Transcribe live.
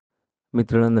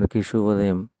మిత్రులందరికీ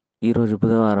శుభోదయం. ఈరోజు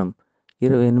బుధవారం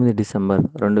 28 డిసెంబర్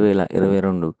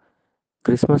 2022.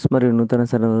 క్రిస్మస్ మరియు నూతన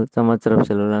సంవత్సరపు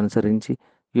సెలవులను అనుసరించి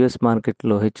యుఎస్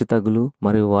మార్కెట్లో హెచ్చుతగ్గులు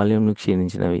మరియు వాల్యూమ్లు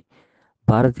క్షీణించినవి.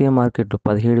 భారతీయ మార్కెట్లు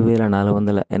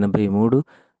 17,483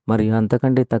 మరియు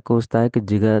అంతకంటే తక్కువ స్థాయికి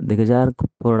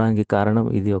దిగజారుకుపోవడానికి కారణం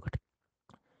ఇది ఒకటి.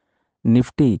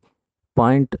 నిఫ్టీ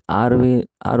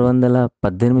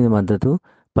 618 మద్దతు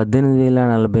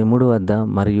 18,043 వద్ద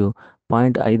మరియు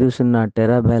 0.50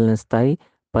 టెరా బ్యాలెన్స్ స్థాయి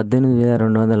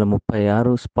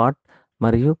 18,236 స్పాట్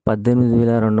మరియు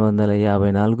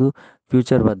 18,254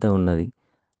 ఫ్యూచర్ వద్ద ఉన్నది.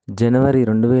 జనవరి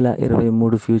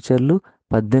 2023 ఫ్యూచర్లు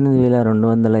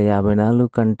 18,254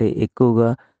 కంటే ఎక్కువగా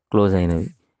క్లోజ్ అయినవి.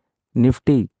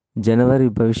 నిఫ్టీ జనవరి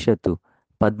భవిష్యత్తు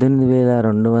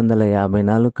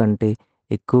 18,254 కంటే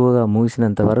ఎక్కువగా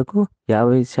ముగిసినంత వరకు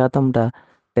 50%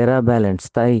 టెరా బ్యాలెన్స్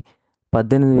స్థాయి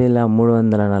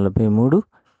 18,343,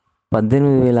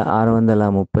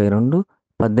 18,632,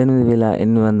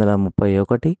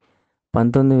 18,831,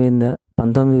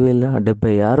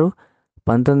 19,076,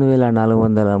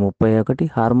 19,431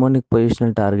 హార్మోనిక్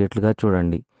పొజిషనల్ టార్గెట్లుగా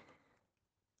చూడండి.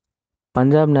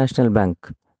 పంజాబ్ నేషనల్ బ్యాంక్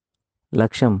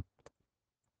లక్ష్యం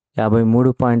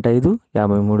 53.5,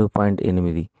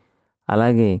 53.8.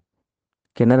 అలాగే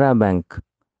కెనరా బ్యాంక్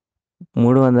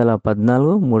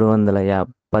 314,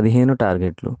 315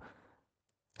 టార్గెట్లు.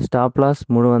 Stop loss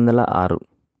 306.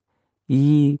 ఈ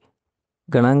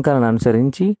గణాంకాలను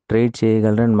అనుసరించి ట్రేడ్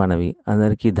చేయగలరని మనవి.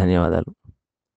 అందరికీ ధన్యవాదాలు.